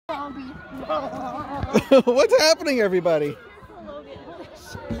What's happening, everybody? Logan.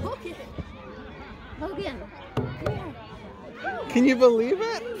 Logan. Come here. Can you believe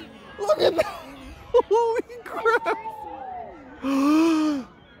it? Look at that. Holy crap.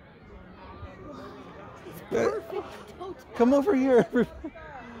 Come over here, everybody.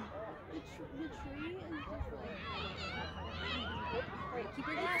 The tree is just like... Alright, keep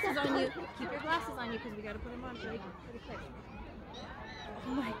your glasses on you. Keep your glasses on you because we gotta put them on pretty quick.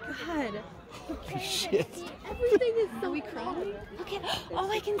 Oh my god. Holy shit. Everything is so crawling. Okay. Oh,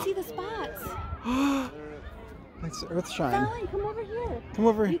 I can see the spots. It's Earthshine. Fallyn, come over here. Come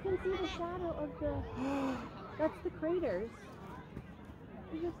over You here. can see the shadow of the... That's the craters.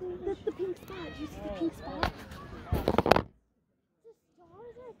 That's the pink spot. Do you see the pink spot? The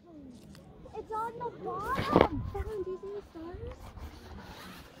stars are coming. It's on the bottom. Fallyn, do you see the stars?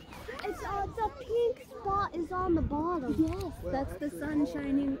 It's the pink spot is on the bottom. Yes, that's the sun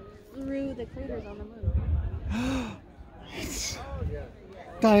shining through the craters on the moon.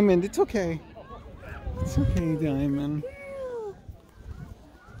 Diamond, it's okay. It's okay, Diamond.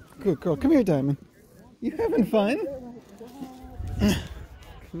 Good girl. Come here, Diamond. You having fun?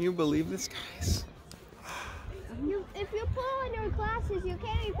 Can you believe this, guys? If you pull on your glasses, you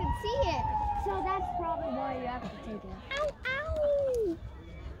can't even see it. So that's probably why you have to take it. Ow, ow!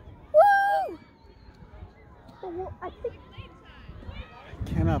 Woo! I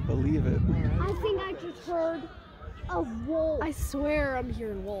Cannot believe it. think I just heard a wolf. I swear I'm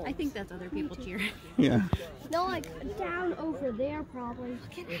hearing wolves. I think that's other people cheering. Yeah. No, like down over there, probably.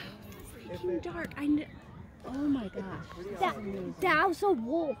 Look at how freaking dark. Oh my gosh. That was a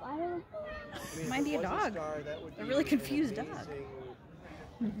wolf. I don't. It might be a dog. A really confused dog.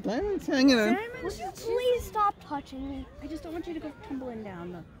 Diamond's hanging on. Would you please stop touching me? I just don't want you to go tumbling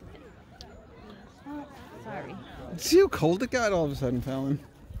down the... Oh, sorry. See how cold it got all of a sudden, Fallyn?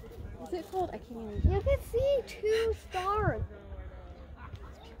 Is it cold? I can't even... You can see 2 stars.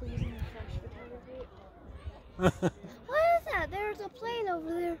 People using their flash photography. What is that? There's a plane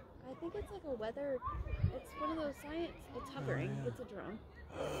over there. I think it's like a weather... It's one of those science... It's hovering. It's a drone.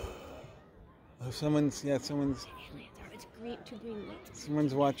 Oh, someone's It's green, 2 green lights.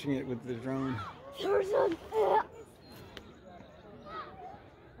 someone's watching it with the drone. There's a. Oh,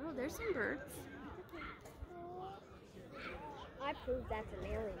 there's some birds. I proved that's an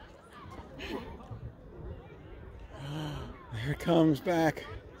alien. There it comes back.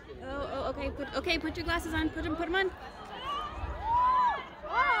 Oh, okay. Put your glasses on. Put them on.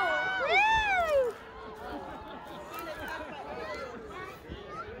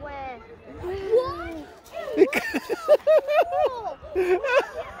 Where?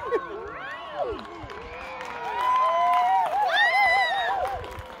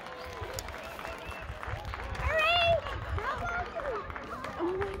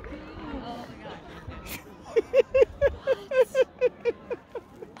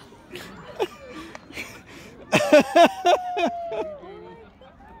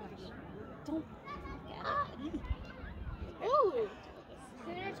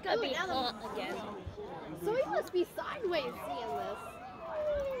 It's gonna be hot again. So we must be sideways seeing this.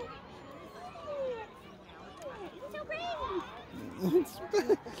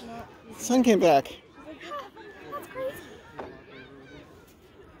 Sun came back. That's crazy.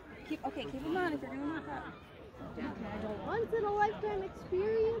 Keep them on if you're gonna look up. Once in a lifetime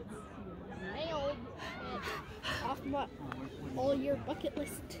experience. Nailed it. Off what? All your bucket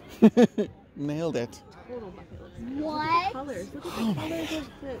list. Nailed it. Total bucket list. What? Colors. Look at the colors of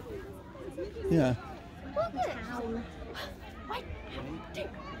the... Yeah. Look at town. What? Take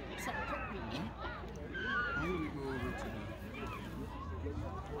some. I'm going to go over to the